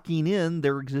locking in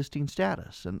their existing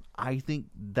status. And I think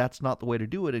that's not the way to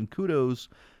do it. And kudos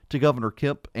to Governor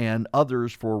Kemp and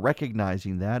others for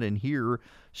recognizing that and here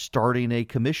starting a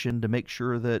commission to make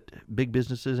sure that big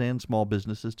businesses and small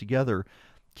businesses together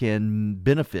can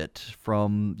benefit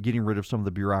from getting rid of some of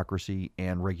the bureaucracy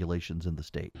and regulations in the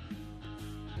state.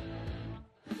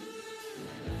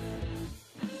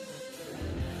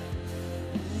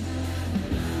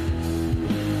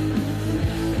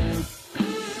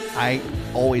 I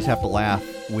always have to laugh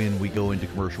when we go into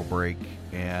commercial break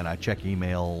and I check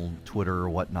email, Twitter, or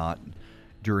whatnot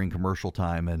during commercial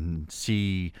time and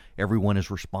see everyone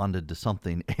has responded to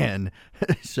something. And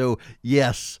so,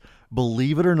 yes,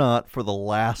 believe it or not, for the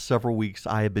last several weeks,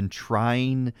 I have been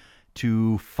trying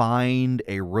to find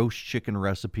a roast chicken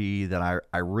recipe that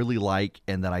I really like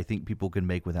and that I think people can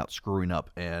make without screwing up.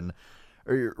 And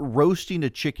roasting a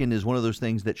chicken is one of those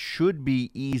things that should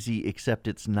be easy, except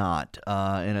it's not.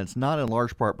 And it's not in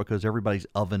large part because everybody's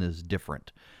oven is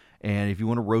different. And if you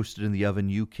want to roast it in the oven,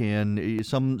 you can.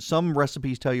 Some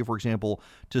recipes tell you, for example,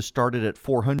 to start it at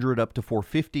 400 up to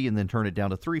 450 and then turn it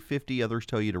down to 350. Others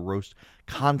tell you to roast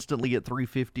constantly at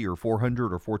 350 or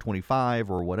 400 or 425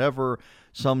 or whatever.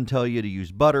 Some tell you to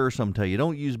use butter. Some tell you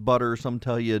don't use butter. Some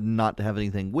tell you not to have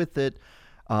anything with it.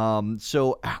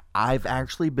 So I've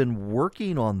actually been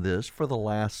working on this for the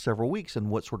last several weeks.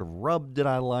 And what sort of rub did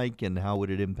I like and how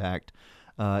would it impact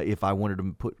if I wanted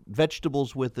to put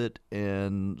vegetables with it?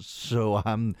 And so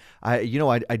I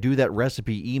do that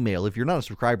recipe email. If you're not a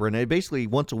subscriber, and basically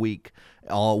once a week,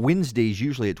 Wednesdays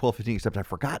usually at 12:15. Except I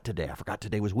forgot today. I forgot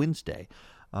today was Wednesday.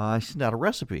 I sent out a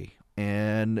recipe,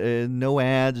 and no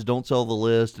ads, don't sell the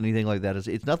list, anything like that.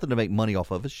 It's nothing to make money off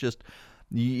of. It's just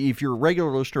if you're a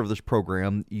regular listener of this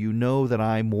program, you know that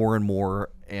I more and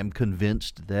more am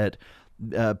convinced that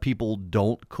people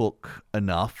don't cook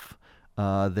enough.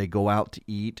 They go out to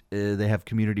eat. They have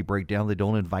community breakdown. They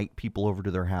don't invite people over to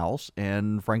their house.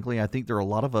 And frankly, I think there are a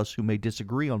lot of us who may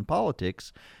disagree on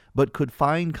politics, but could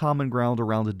find common ground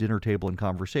around a dinner table and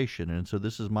conversation. And so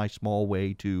this is my small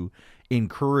way to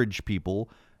encourage people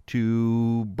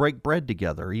to break bread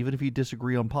together, even if you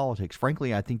disagree on politics.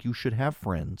 Frankly, I think you should have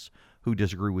friends who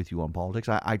disagree with you on politics.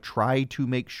 I try to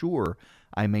make sure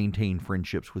I maintain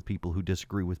friendships with people who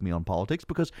disagree with me on politics,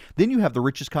 because then you have the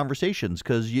richest conversations,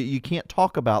 because you can't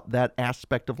talk about that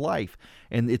aspect of life.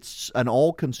 And it's an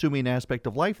all-consuming aspect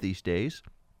of life these days.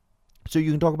 So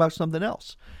you can talk about something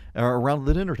else around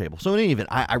the dinner table. So in any event,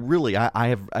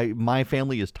 my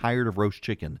family is tired of roast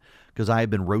chicken because I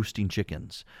have been roasting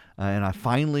chickens. And I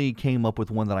finally came up with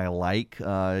one that I like.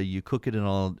 You cook it in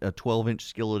a 12-inch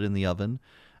skillet in the oven.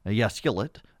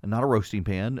 Skillet, not a roasting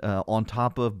pan, on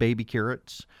top of baby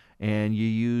carrots. And you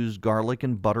use garlic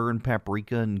and butter and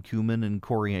paprika and cumin and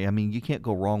coriander. I mean, you can't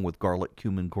go wrong with garlic,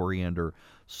 cumin, coriander,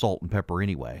 salt, and pepper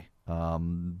anyway.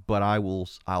 But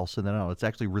I'll send that out. It's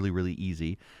actually really, really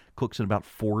easy. Cooks in about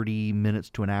 40 minutes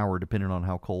to an hour, depending on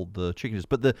how cold the chicken is.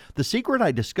 But the secret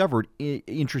I discovered,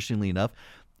 interestingly enough,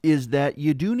 is that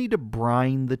you do need to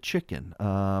brine the chicken,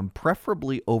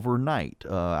 preferably overnight.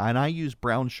 And I use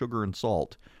brown sugar and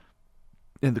salt.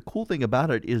 And the cool thing about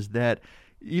it is that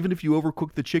even if you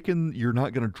overcook the chicken, you're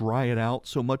not going to dry it out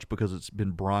so much because it's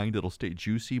been brined. It'll stay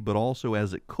juicy. But also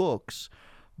as it cooks,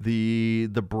 the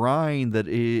brine that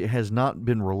has not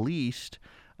been released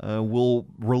will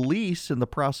release in the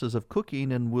process of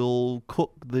cooking and will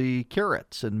cook the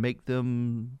carrots and make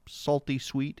them salty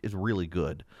sweet. It's really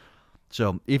good.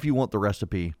 So if you want the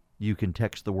recipe, you can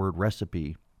text the word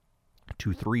recipe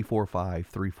to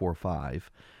 345-345,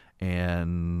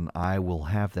 and I will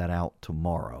have that out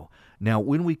tomorrow. Now,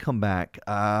 when we come back,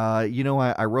 I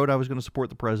wrote I was going to support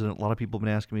the president. A lot of people have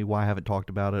been asking me why I haven't talked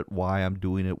about it, why I'm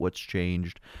doing it, what's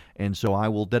changed. And so I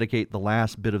will dedicate the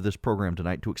last bit of this program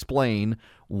tonight to explain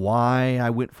why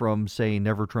I went from saying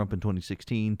never Trump in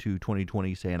 2016 to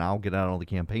 2020 saying I'll get out on the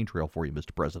campaign trail for you,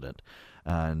 Mr. President,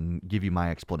 and give you my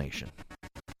explanation.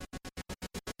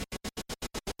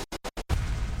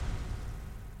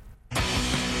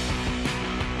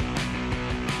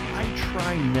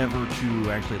 Try never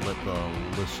to actually let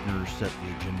the listeners set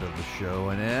the agenda of the show.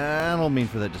 And I don't mean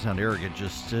for that to sound arrogant,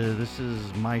 just this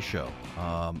is my show.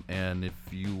 And if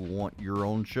you want your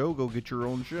own show, go get your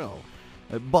own show.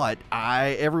 But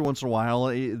every once in a while,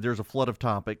 there's a flood of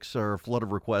topics or a flood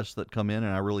of requests that come in,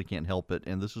 and I really can't help it.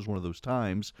 And this is one of those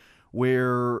times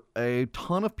where a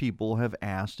ton of people have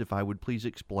asked if I would please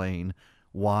explain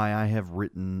why I have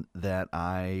written that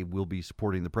I will be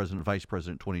supporting the President Vice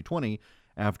President 2020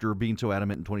 after being so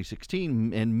adamant in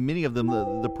 2016. And many of them,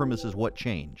 the premise is what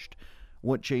changed.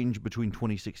 What changed between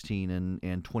 2016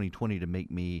 and 2020 to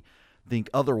make me think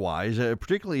otherwise?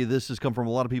 Particularly, this has come from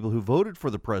a lot of people who voted for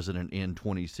the president in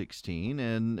 2016,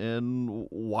 and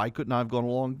why couldn't I have gone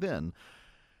along then?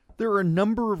 There are a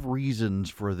number of reasons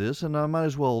for this, and I might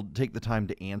as well take the time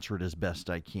to answer it as best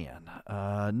I can.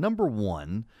 Number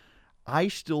one, I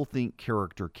still think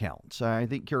character counts. I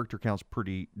think character counts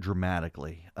pretty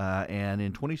dramatically. And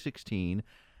in 2016,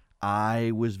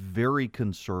 I was very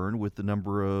concerned with the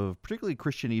number of particularly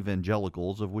Christian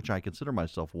evangelicals, of which I consider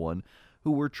myself one,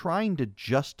 who were trying to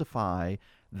justify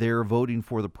their voting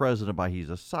for the president by he's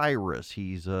a Cyrus,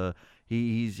 he's a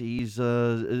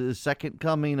second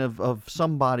coming of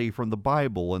somebody from the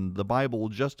Bible, and the Bible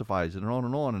justifies it, and on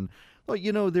and on. And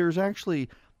well, there's actually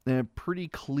a pretty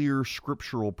clear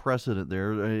scriptural precedent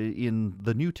there in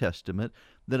the New Testament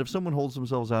that if someone holds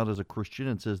themselves out as a Christian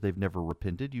and says they've never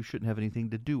repented, you shouldn't have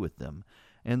anything to do with them.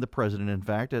 And the president, in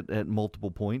fact, at multiple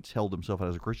points held himself out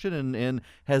as a Christian and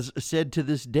has said to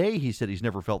this day, he said he's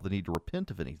never felt the need to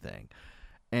repent of anything.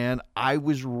 And I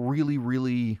was really,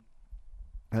 really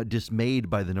dismayed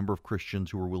by the number of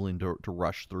Christians who were willing to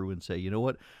rush through and say, you know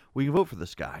what, we can vote for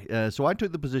this guy. So I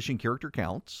took the position character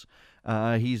counts.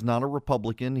 He's not a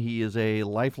Republican. He is a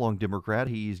lifelong Democrat.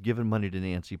 He's given money to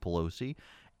Nancy Pelosi.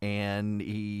 And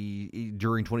he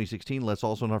during 2016, let's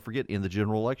also not forget, in the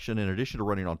general election, in addition to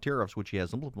running on tariffs, which he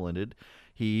has implemented,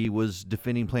 he was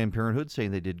defending Planned Parenthood,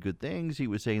 saying they did good things. He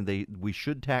was saying we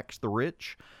should tax the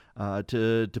rich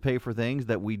to pay for things,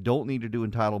 that we don't need to do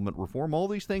entitlement reform, all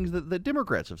these things that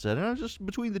Democrats have said. And I was just,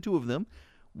 between the two of them,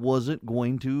 wasn't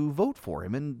going to vote for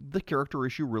him. And the character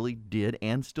issue really did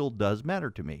and still does matter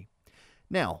to me.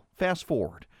 Now, fast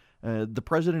forward. The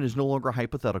president is no longer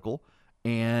hypothetical,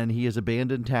 and he has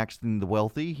abandoned taxing the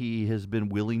wealthy. He has been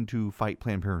willing to fight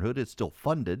Planned Parenthood. It's still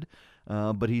funded,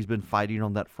 but he's been fighting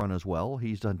on that front as well.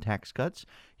 He's done tax cuts.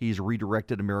 He's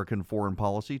redirected American foreign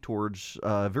policy towards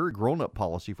a very grown-up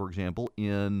policy, for example,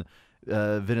 in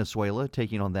Venezuela,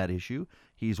 taking on that issue.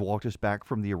 He's walked us back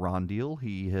from the Iran deal.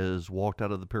 He has walked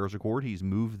out of the Paris Accord. He's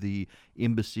moved the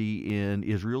embassy in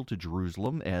Israel to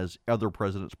Jerusalem, as other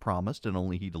presidents promised, and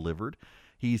only he delivered.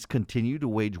 He's continued to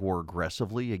wage war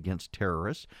aggressively against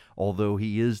terrorists, although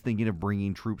he is thinking of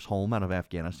bringing troops home out of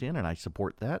Afghanistan, and I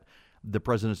support that. The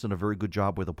president's done a very good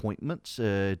job with appointments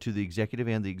to the executive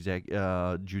and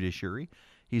the judiciary.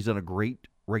 He's done a great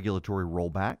regulatory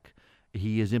rollback.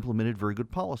 He has implemented very good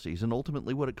policies, and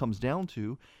ultimately what it comes down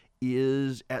to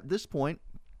is, at this point,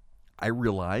 I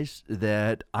realize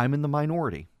that I'm in the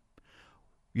minority.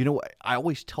 I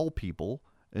always tell people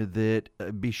that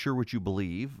be sure what you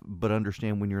believe, but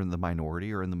understand when you're in the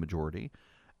minority or in the majority.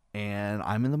 And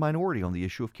I'm in the minority on the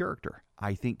issue of character.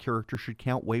 I think character should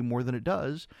count way more than it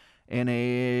does. And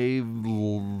a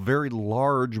very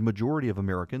large majority of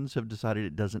Americans have decided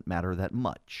it doesn't matter that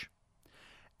much.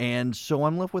 And so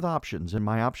I'm left with options. And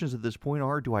my options at this point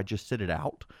are, do I just sit it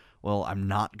out? Well, I'm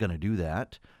not going to do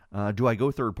that. Do I go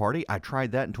third party? I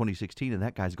tried that in 2016, and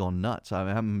that guy's gone nuts.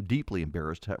 I'm deeply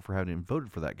embarrassed for having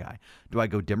voted for that guy. Do I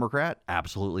go Democrat?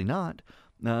 Absolutely not.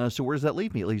 So where does that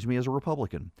leave me? It leaves me as a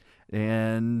Republican.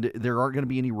 And there aren't going to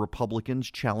be any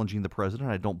Republicans challenging the president,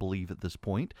 I don't believe, at this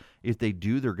point. If they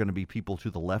do, they're going to be people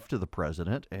to the left of the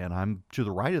president, and I'm to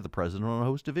the right of the president on a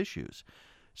host of issues.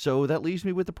 So that leaves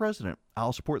me with the president.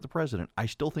 I'll support the president. I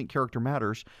still think character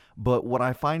matters, but what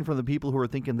I find from the people who are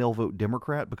thinking they'll vote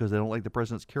Democrat because they don't like the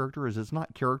president's character is it's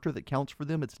not character that counts for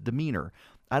them, it's demeanor.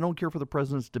 I don't care for the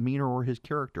president's demeanor or his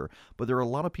character, but there are a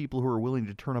lot of people who are willing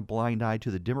to turn a blind eye to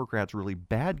the Democrats' really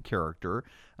bad character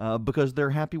because they're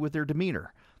happy with their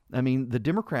demeanor. I mean, the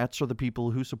Democrats are the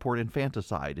people who support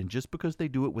infanticide, and just because they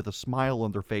do it with a smile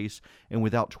on their face and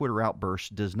without Twitter outbursts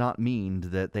does not mean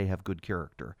that they have good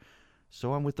character.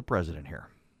 So I'm with the president here.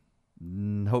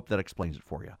 Hope that explains it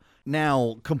for you.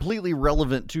 Now, completely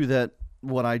relevant to that,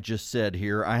 what I just said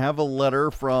here, I have a letter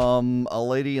from a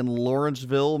lady in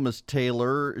Lawrenceville, Miss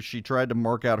Taylor. She tried to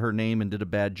mark out her name and did a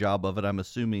bad job of it. I'm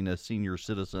assuming a senior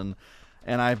citizen.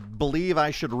 And I believe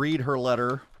I should read her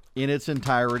letter in its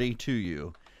entirety to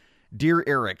you. Dear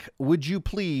Eric, would you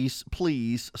please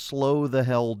slow the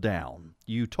hell down?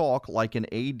 You talk like an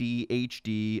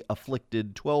ADHD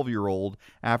afflicted 12-year-old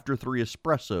after 3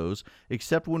 espressos,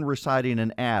 except when reciting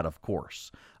an ad, of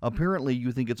course. Apparently,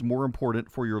 you think it's more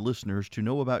important for your listeners to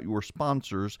know about your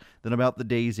sponsors than about the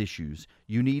day's issues.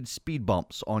 You need speed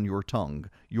bumps on your tongue.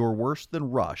 You're worse than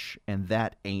Rush, and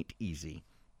that ain't easy.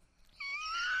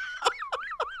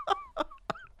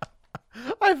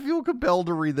 I feel compelled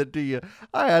to read that to you.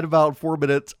 I had about 4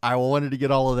 minutes. I wanted to get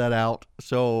all of that out,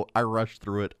 so I rushed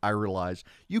through it. I realized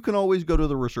you can always go to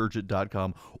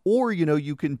theresurgent.com, or,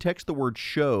 you can text the word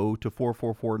show to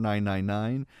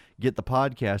 444-999, get the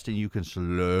podcast, and you can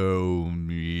slow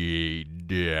me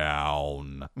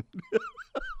down.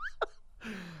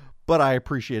 But I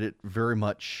appreciate it very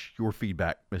much, your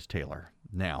feedback, Miss Taylor.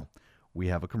 Now, we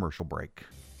have a commercial break.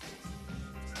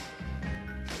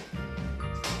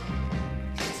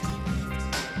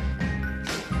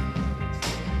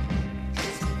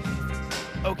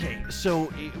 Okay,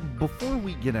 so before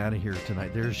we get out of here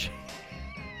tonight,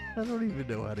 I don't even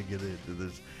know how to get into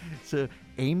this. So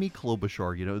Amy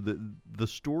Klobuchar, the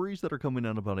stories that are coming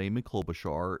out about Amy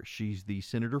Klobuchar, she's the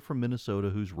senator from Minnesota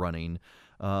who's running.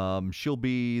 She'll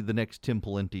be the next Tim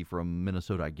Pawlenty from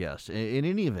Minnesota, I guess. In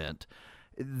any event,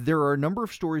 there are a number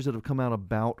of stories that have come out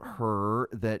about her,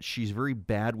 that she's very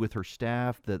bad with her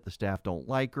staff, that the staff don't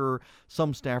like her.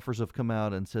 Some staffers have come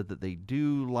out and said that they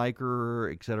do like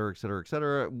her, et cetera, et cetera, et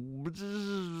cetera.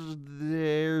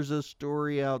 There's a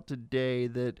story out today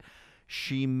that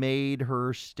she made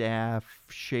her staff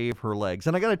shave her legs.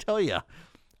 And I got to tell you,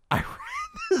 I read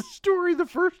this story the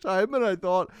first time and I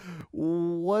thought,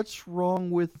 what's wrong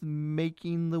with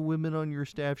making the women on your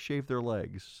staff shave their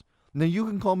legs? Now, you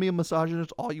can call me a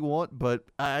misogynist all you want, but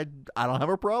I don't have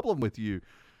a problem with you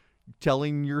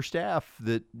telling your staff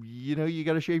that, you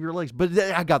got to shave your legs. But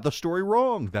I got the story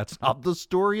wrong. That's not the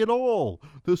story at all.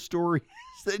 The story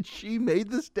is that she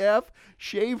made the staff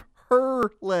shave her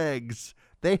legs.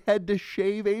 They had to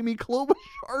shave Amy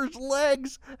Klobuchar's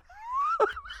legs.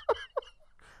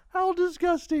 How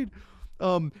disgusting.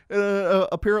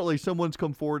 Apparently someone's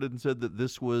come forward and said that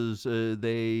this was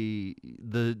the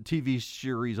TV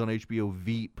series on HBO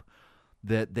Veep,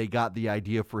 that they got the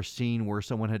idea for a scene where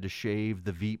someone had to shave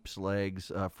the Veep's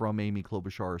legs from Amy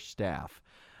Klobuchar's staff.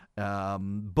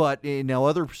 But now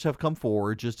others have come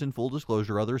forward, just in full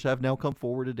disclosure, others have now come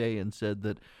forward today and said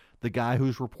that the guy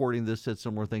who's reporting this said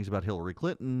similar things about Hillary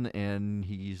Clinton and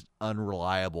he's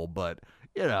unreliable, but,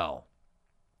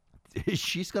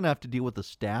 she's going to have to deal with the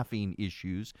staffing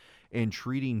issues and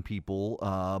treating people.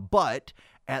 But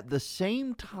at the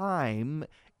same time,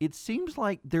 it seems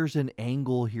like there's an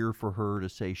angle here for her to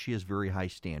say she has very high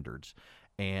standards.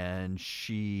 And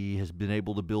she has been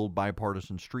able to build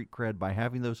bipartisan street cred by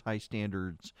having those high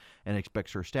standards and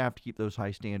expects her staff to keep those high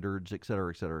standards, et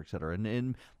cetera, et cetera, et cetera.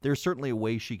 And there's certainly a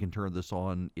way she can turn this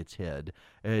on its head.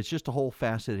 It's just a whole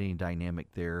fascinating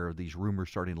dynamic there, these rumors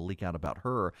starting to leak out about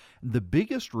her. The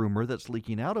biggest rumor that's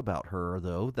leaking out about her,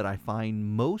 though, that I find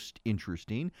most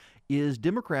interesting is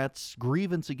Democrats'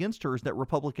 grievance against her is that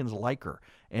Republicans like her.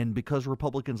 And because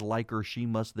Republicans like her, she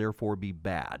must therefore be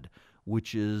bad,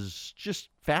 which is just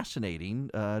fascinating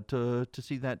to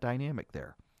see that dynamic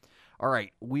there. All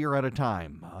right, we are out of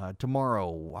time.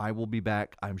 Tomorrow I will be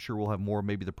back. I'm sure we'll have more.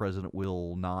 Maybe the president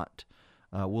will not.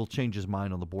 Will change his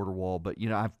mind on the border wall. But,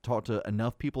 I've talked to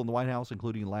enough people in the White House,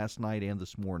 including last night and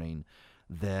this morning,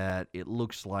 that it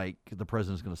looks like the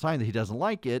president's going to sign that. He doesn't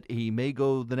like it. He may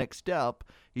go the next step.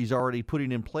 He's already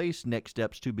putting in place next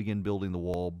steps to begin building the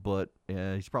wall, but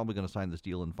he's probably going to sign this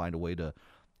deal and find a way to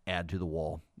add to the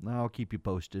wall. I'll keep you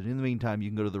posted. In the meantime, you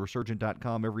can go to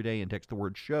theresurgent.com every day and text the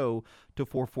word show to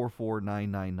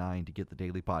 444-999 to get the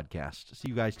daily podcast. See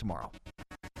you guys tomorrow.